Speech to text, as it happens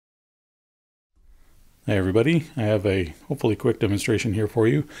Hey everybody, I have a hopefully quick demonstration here for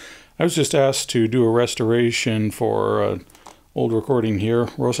you. I was just asked to do a restoration for an old recording here,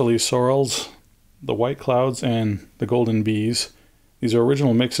 Rosalie Sorrels, The White Clouds and the Golden Bees. These are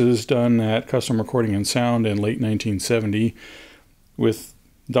original mixes done at Custom Recording and Sound in late 1970 with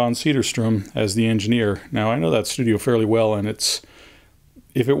Don Cederstrom as the engineer. Now I know that studio fairly well, and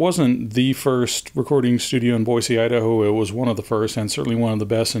if it wasn't the first recording studio in Boise, Idaho, it was one of the first and certainly one of the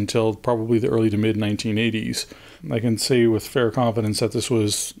best until probably the early to mid 1980s. I can say with fair confidence that this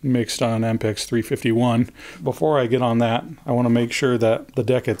was mixed on an MPEX 351. Before I get on that, I want to make sure that the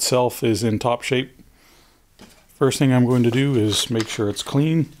deck itself is in top shape. First thing I'm going to do is make sure it's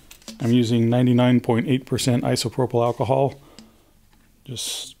clean. I'm using 99.8% isopropyl alcohol.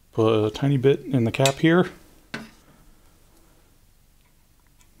 Just put a tiny bit in the cap here.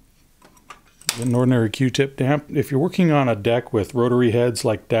 An ordinary Q-tip damp. If you're working on a deck with rotary heads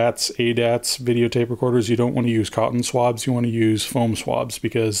like DATs, ADATs, videotape recorders, you don't want to use cotton swabs, you want to use foam swabs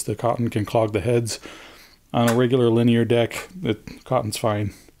because the cotton can clog the heads. On a regular linear deck, cotton's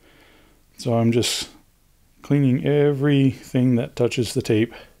fine. So I'm just cleaning everything that touches the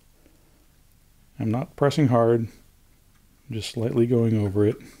tape. I'm not pressing hard, I'm just lightly going over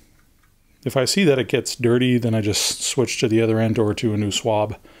it. If I see that it gets dirty, then I just switch to the other end or to a new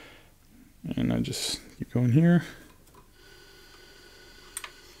swab. And I just keep going here.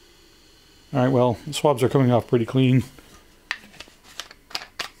 Alright, well, the swabs are coming off pretty clean.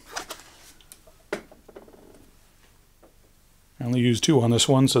 I only used 2 on this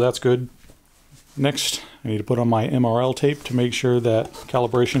one, so that's good. Next, I need to put on my MRL tape to make sure that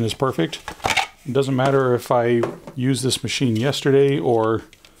calibration is perfect. It doesn't matter if I used this machine yesterday or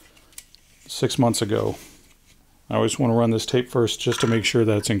 6 months ago. I always want to run this tape first just to make sure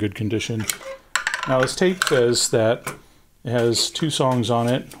that it's in good condition. Now this tape says that it has 2 songs on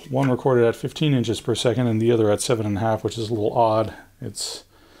it, one recorded at 15 inches per second and the other at 7.5, which is a little odd. It's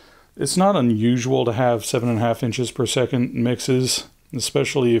not unusual to have 7.5 inches per second mixes,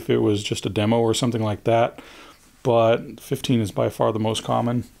 especially if it was just a demo or something like that, but 15 is by far the most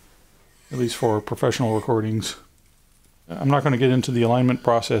common, at least for professional recordings. I'm not going to get into the alignment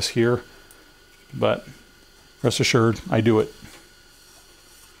process here, but rest assured, I do it.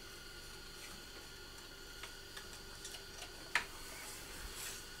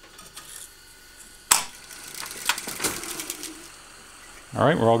 All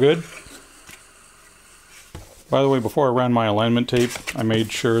right, we're all good. By the way, before I ran my alignment tape, I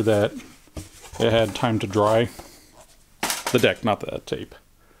made sure that it had time to dry. The deck, not the tape.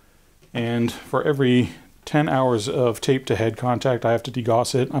 And for every 10 hours of tape to head contact, I have to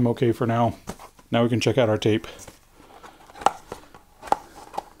degauss it. I'm okay for now. Now we can check out our tape.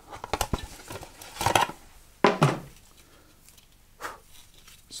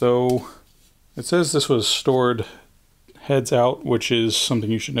 So it says this was stored heads out, which is something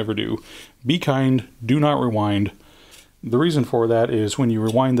you should never do. Be kind, do not rewind. The reason for that is when you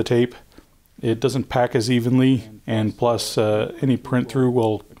rewind the tape, it doesn't pack as evenly, and plus any print through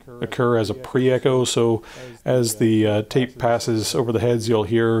will occur as a pre-echo, so as the tape passes over the heads, you'll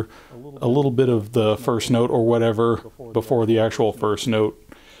hear a little bit of the first note or whatever before the actual first note.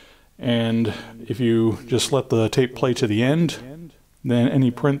 And if you just let the tape play to the end, then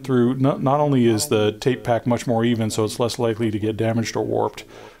any print through, not only is the tape pack much more even, so it's less likely to get damaged or warped,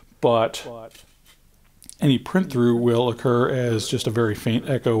 but any print through will occur as just a very faint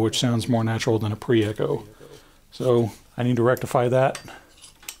echo, which sounds more natural than a pre-echo. So I need to rectify that.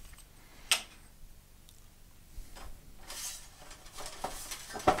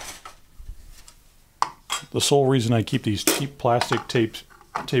 The sole reason I keep these cheap plastic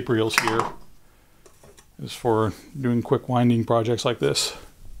tape reels here is for doing quick winding projects like this.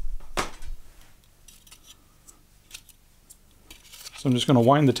 So I'm just going to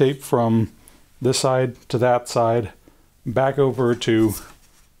wind the tape from this side to that side, back over to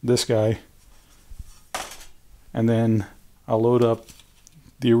this guy, and then I'll load up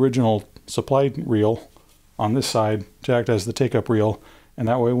the original supply reel on this side to act as the take-up reel. And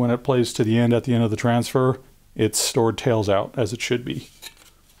that way when it plays to the end at the end of the transfer, it's stored tails out, as it should be.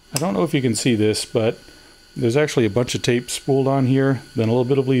 I don't know if you can see this, but there's actually a bunch of tape spooled on here, then a little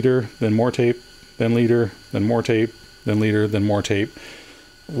bit of leader, then more tape, then leader, then more tape, then leader, then more tape.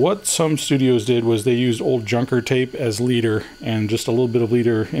 What some studios did was they used old junker tape as leader and just a little bit of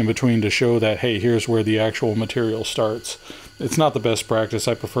leader in between to show that, hey, here's where the actual material starts. It's not the best practice.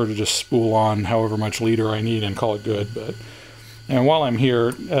 I prefer to just spool on however much leader I need and call it good. And while I'm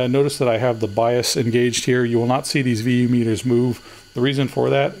here, notice that I have the bias engaged here. You will not see these VU meters move. The reason for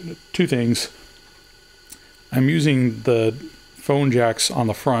that, 2 things. I'm using the phone jacks on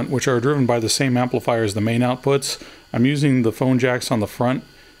the front, which are driven by the same amplifier as the main outputs. I'm using the phone jacks on the front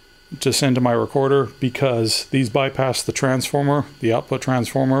to send to my recorder because these bypass the transformer, the output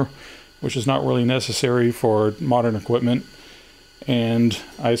transformer, which is not really necessary for modern equipment. And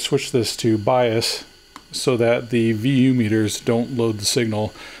I switched this to bias so that the VU meters don't load the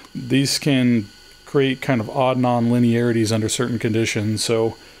signal. These can create kind of odd non-linearities under certain conditions,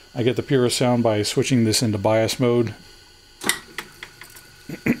 so I get the purest sound by switching this into bias mode.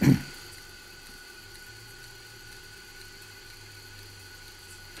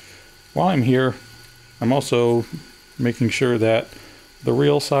 While I'm here, I'm also making sure that the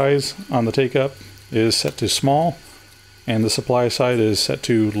reel size on the take-up is set to small and the supply side is set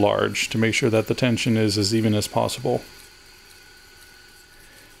to large to make sure that the tension is as even as possible.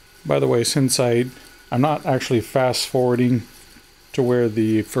 By the way, since I'm not actually fast forwarding to where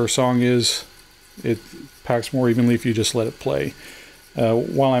the first song is, it packs more evenly if you just let it play.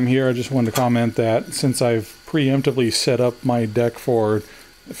 While I'm here, I just wanted to comment that since I've preemptively set up my deck for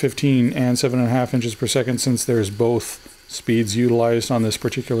 15 and 7.5 inches per second, since there's both speeds utilized on this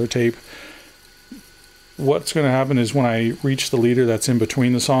particular tape, what's going to happen is when I reach the leader that's in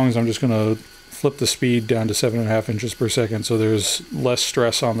between the songs, I'm just going to flip the speed down to 7.5 inches per second, so there's less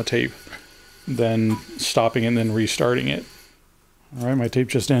stress on the tape than stopping and then restarting it. Alright, my tape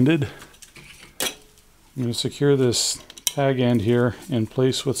just ended. I'm going to secure this tag end here in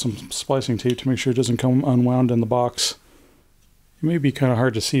place with some splicing tape to make sure it doesn't come unwound in the box. It may be kind of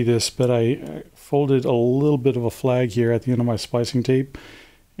hard to see this, but I folded a little bit of a flag here at the end of my splicing tape,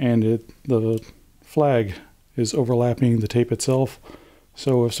 and the flag is overlapping the tape itself.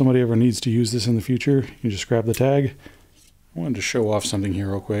 So if somebody ever needs to use this in the future, you just grab the tag. I wanted to show off something here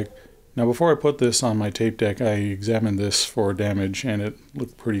real quick. Now before I put this on my tape deck, I examined this for damage and it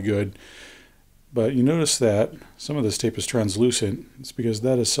looked pretty good. But you notice that some of this tape is translucent. It's because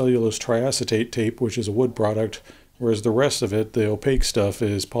that is cellulose triacetate tape, which is a wood product, whereas the rest of it, the opaque stuff,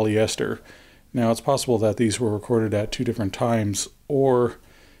 is polyester. Now it's possible that these were recorded at 2 different times, or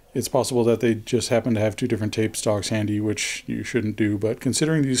it's possible that they just happen to have 2 different tape stocks handy, which you shouldn't do, but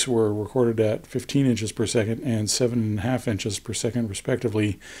considering these were recorded at 15 inches per second and 7.5 inches per second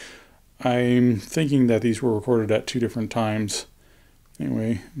respectively, I'm thinking that these were recorded at 2 different times.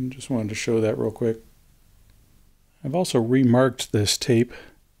 Anyway, I just wanted to show that real quick. I've also remarked this tape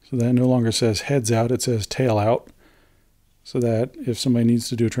so that it no longer says heads out, it says tail out, so that if somebody needs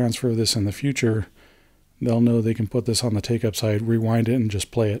to do a transfer of this in the future, they'll know they can put this on the take-up side, rewind it, and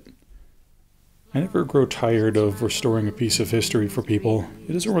just play it. I never grow tired of restoring a piece of history for people.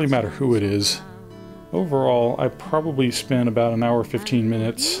 It doesn't really matter who it is. Overall, I probably spent about an hour 15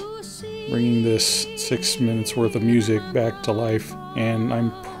 minutes bringing this 6 minutes worth of music back to life, and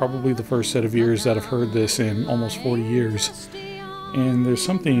I'm probably the first set of ears that have heard this in almost 40 years. And there's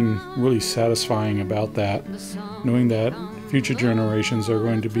something really satisfying about that, knowing that future generations are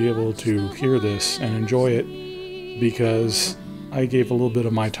going to be able to hear this and enjoy it because I gave a little bit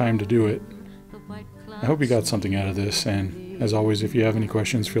of my time to do it. I hope you got something out of this, and as always, if you have any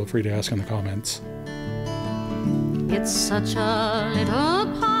questions, feel free to ask in the comments. It's such a little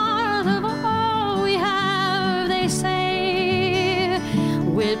part of all we have, they say.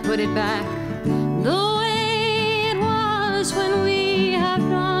 We'll put it back the way it was when we have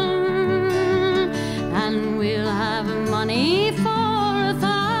done, and we'll have money for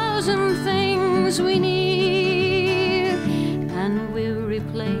 1,000 things we need, and we'll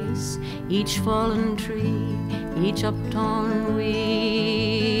replace each fallen tree, each uptorn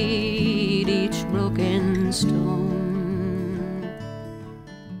weed.